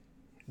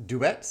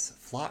Duets,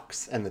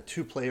 Flocks, and the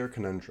Two-Player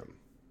Conundrum.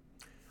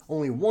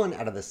 Only one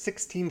out of the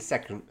 16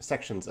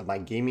 sections of my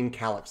gaming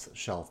Calyx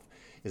shelf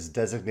is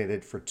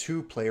designated for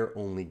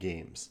two-player-only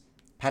games.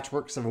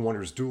 Patchwork, Seven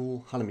Wonders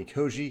Duel, Hanami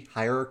Koji,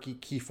 Hierarchy,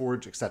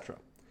 Keyforge, etc.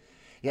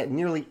 Yet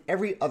nearly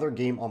every other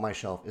game on my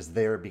shelf is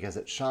there because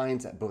it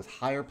shines at both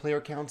higher player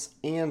counts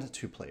and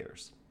two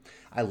players.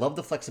 I love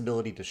the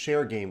flexibility to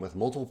share a game with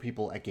multiple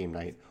people at game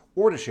night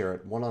or to share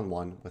it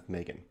one-on-one with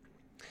Megan.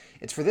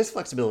 It's for this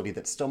flexibility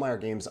that Stonemaier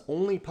Games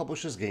only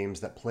publishes games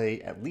that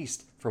play at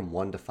least from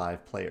 1 to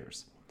 5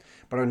 players.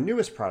 But our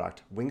newest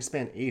product,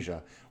 Wingspan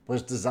Asia,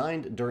 was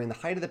designed during the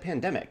height of the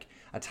pandemic,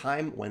 a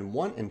time when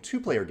 1 and 2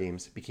 player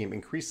games became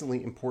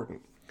increasingly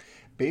important.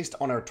 Based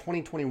on our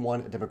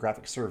 2021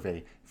 demographic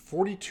survey,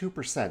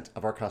 42%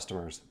 of our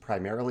customers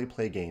primarily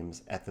play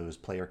games at those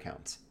player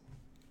counts.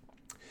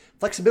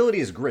 Flexibility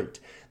is great.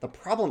 The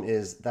problem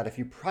is that if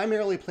you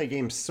primarily play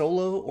games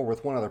solo or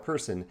with one other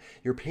person,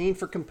 you're paying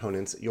for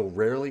components you'll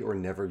rarely or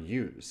never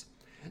use.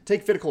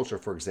 Take Viticulture,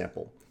 for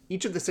example.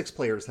 Each of the 6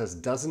 players has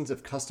dozens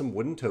of custom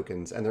wooden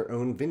tokens and their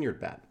own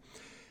vineyard mat.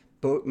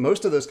 But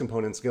most of those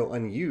components go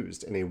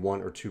unused in a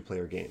 1 or 2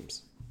 player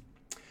games.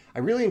 I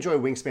really enjoy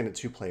Wingspan at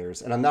 2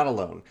 players, and I'm not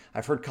alone.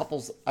 I've heard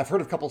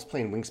of couples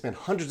playing Wingspan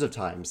hundreds of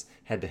times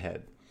head to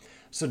head.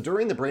 So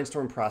during the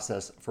brainstorm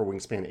process for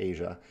Wingspan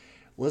Asia,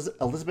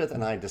 Elizabeth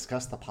and I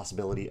discussed the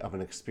possibility of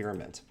an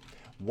experiment.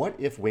 What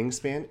if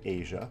Wingspan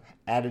Asia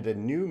added a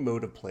new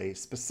mode of play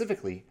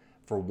specifically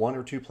for 1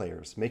 or 2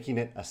 players, making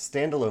it a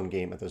standalone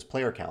game at those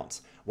player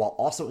counts, while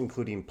also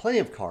including plenty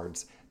of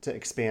cards to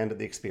expand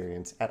the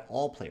experience at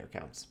all player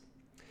counts?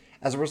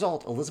 As a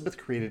result, Elizabeth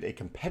created a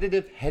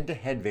competitive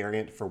head-to-head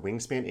variant for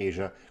Wingspan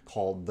Asia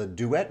called the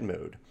Duet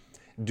mode.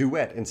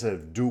 Duet instead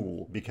of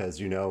duel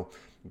because,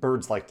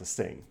 birds like to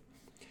sing.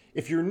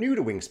 If you're new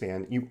to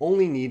Wingspan, you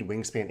only need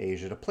Wingspan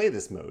Asia to play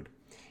this mode.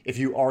 If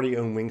you already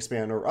own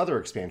Wingspan or other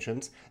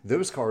expansions,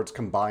 those cards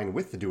combine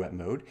with the Duet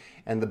mode,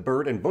 and the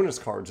bird and bonus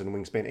cards in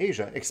Wingspan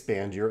Asia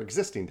expand your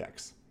existing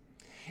decks.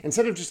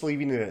 Instead of just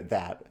leaving it at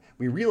that,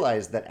 we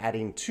realized that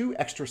adding 2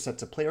 extra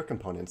sets of player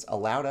components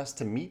allowed us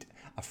to meet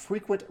a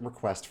frequent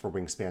request for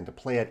Wingspan to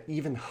play at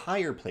even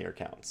higher player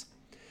counts.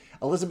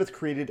 Elizabeth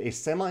created a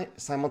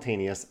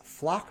simultaneous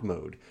flock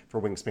mode for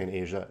Wingspan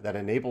Asia that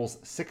enables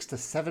 6 to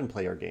 7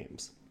 player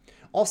games.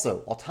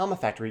 Also, Automa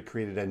Factory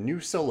created a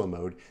new solo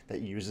mode that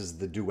uses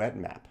the Duet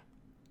map.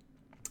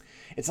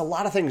 It's a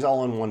lot of things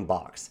all in one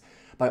box.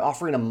 By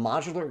offering a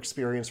modular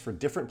experience for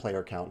different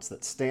player counts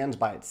that stands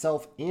by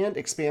itself and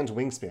expands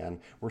Wingspan,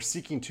 we're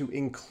seeking to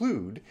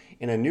include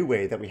in a new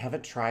way that we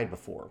haven't tried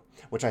before,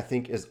 which I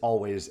think is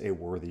always a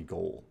worthy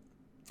goal.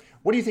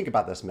 What do you think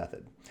about this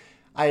method?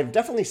 I have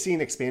definitely seen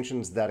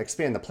expansions that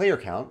expand the player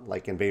count,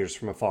 like Invaders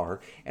from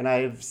Afar, and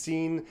I've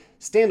seen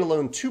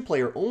standalone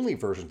 2-player only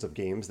versions of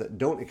games that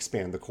don't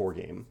expand the core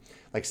game,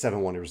 like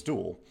Seven Wonders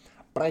Duel.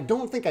 But I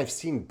don't think I've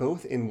seen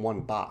both in one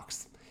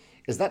box.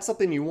 Is that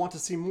something you want to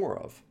see more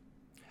of?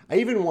 I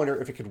even wonder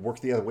if it could work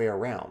the other way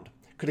around.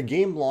 Could a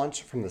game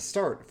launch from the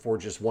start for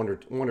just one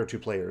or two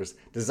players,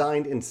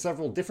 designed in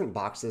several different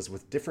boxes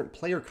with different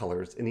player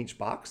colors in each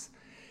box?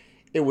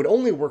 It would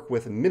only work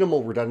with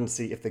minimal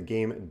redundancy if the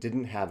game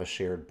didn't have a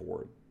shared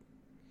board.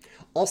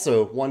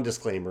 Also, one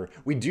disclaimer,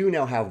 we do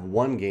now have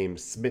one game,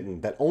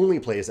 Smitten, that only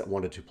plays at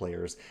 1 to 2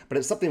 players, but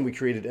it's something we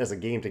created as a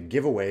game to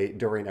give away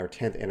during our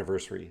 10th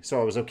anniversary,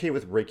 so I was okay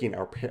with breaking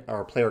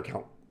our player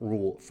count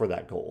rule for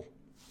that goal.